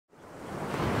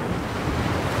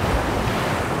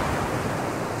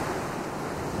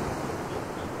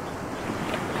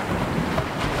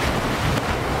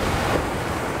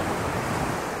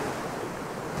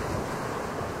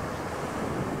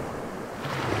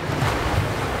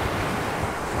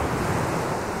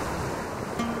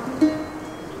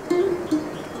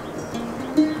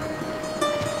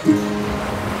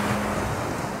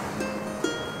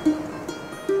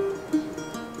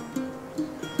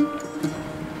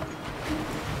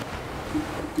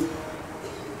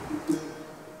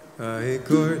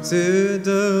courted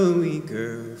a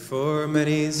weaker for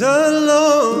many's a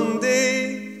long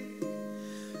day,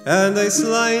 and I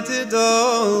slighted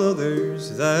all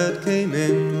others that came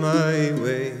in my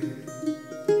way.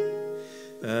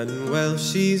 And well,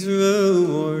 she's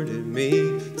rewarded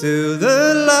me to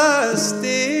the last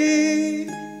day,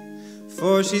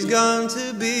 for she's gone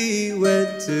to be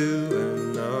wed to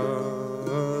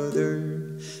another.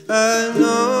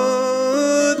 Another,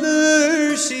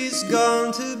 she's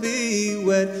gone to be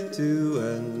wed to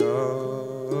another.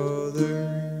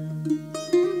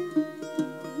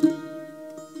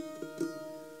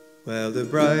 Well, the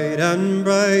bride and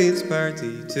bride's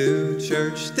party to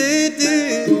church they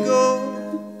did go.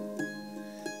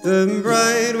 The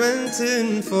bride went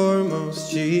in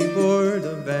foremost, she bore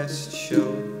the best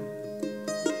show.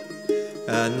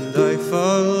 And I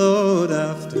followed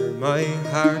after, my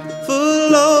heart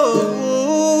full of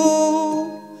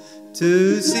woe,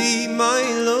 to see my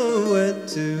love wed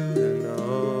to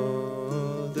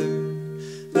another.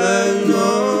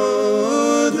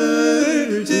 Another,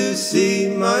 to see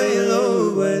my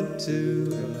love wed to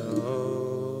another.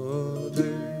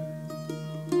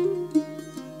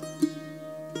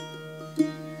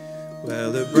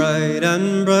 Well, the bride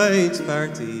and bride's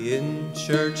party in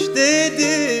church they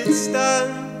did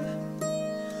stand,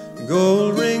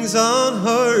 gold rings on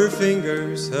her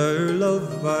fingers, her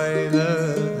love by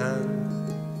the hand.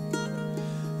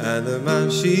 And the man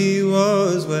she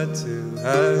was wed to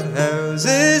had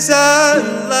houses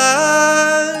and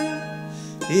land.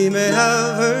 He may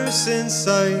have her since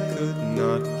I could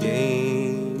not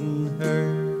gain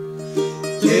her.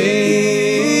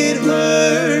 Gain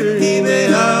her, he may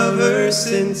have her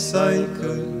since I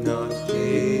could not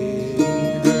gain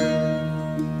her.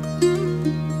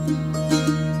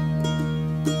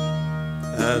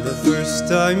 And the first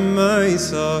time I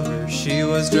saw her, she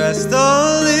was dressed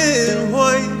all in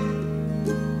white.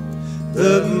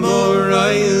 The more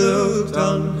I looked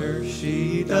on her,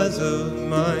 she dazzled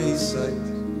my sight.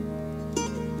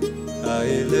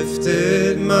 I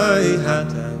lifted my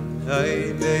hat and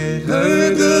I bid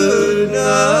her good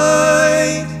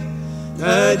night.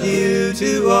 Adieu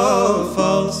to all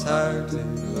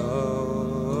false-hearted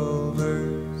lovers.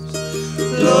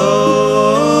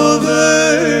 Lovers,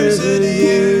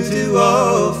 adieu to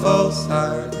all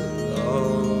false-hearted lovers.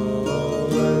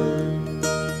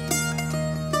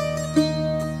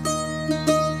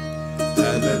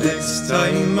 And the next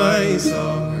time I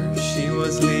saw her, she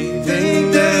was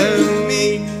leaving down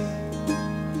me.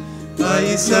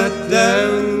 I sat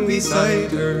down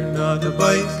beside her, not a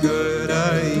bite could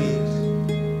I eat.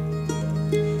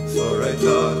 For I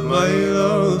thought my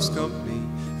love's company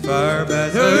far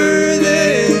better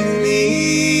than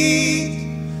meat.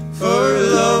 For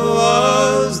love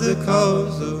was the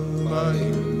cause of my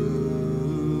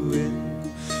ruin.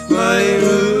 My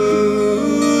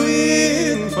ruin,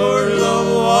 for love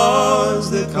was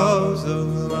the cause of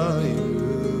my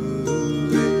ruin.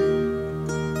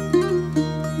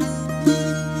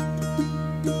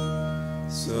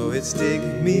 So it's dig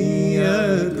me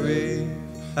a grave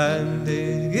and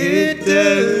dig it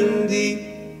down deep,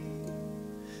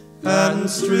 and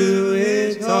strew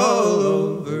it all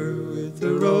over with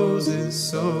the roses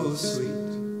so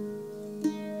sweet,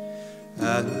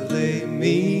 and lay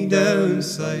me down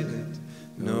beside it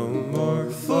no more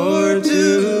for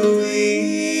to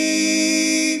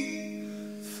weep.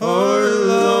 For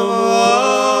love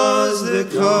was the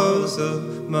cause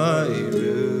of my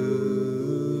ruin,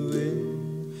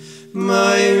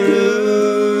 my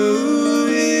ruin,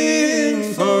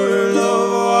 for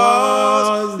love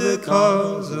was the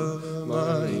cause of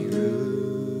my ruin.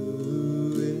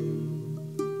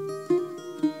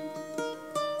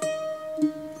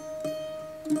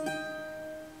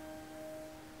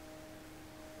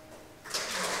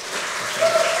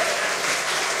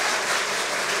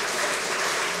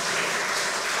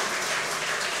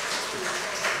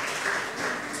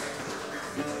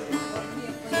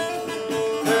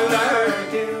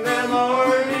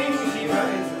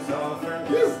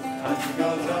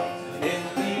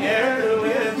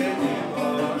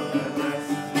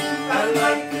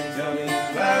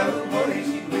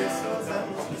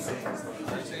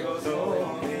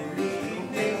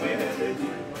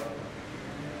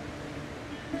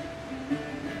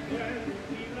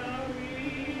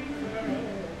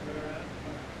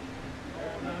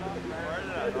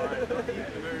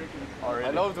 I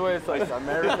love the way it's like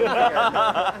American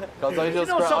because I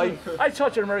just I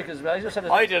thought you're Americans, but I just said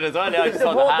I did as well. Yeah, I just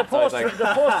saw the hats. I was like,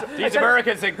 these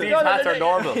Americans think these hats are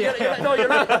normal. No, you're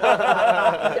not.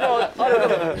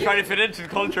 Trying to fit into the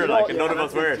culture, like, and none of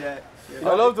us wear it.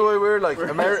 I love the way we're like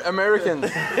Americans,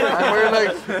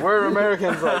 and we're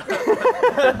Americans, like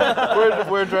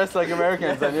we're dressed like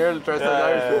Americans, and you're dressed like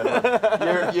Irish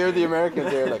people. You're the Americans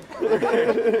here, like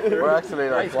we're actually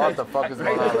like, what the fuck is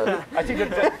going on? Like? I think a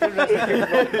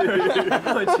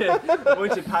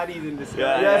bunch of paddies in the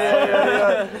sky.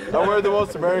 Yeah. And we're the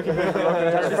most American people.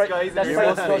 It's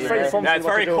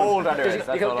very cold anyways,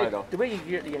 that's all I know. The way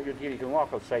you can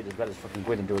walk outside as well as fucking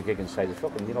go in and do a gig inside, it's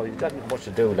fucking, you know, you've got much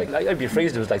to do. Like I'd be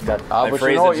freezing it was like that. I'm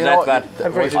freezing to death, man.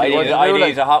 I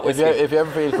need a hot whiskey. If you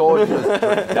ever feel cold,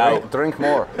 just drink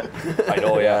more. I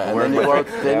know, yeah. And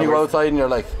then you go outside and you're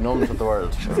like numb to the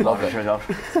world. It's lovely.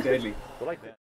 It's deadly. I like that.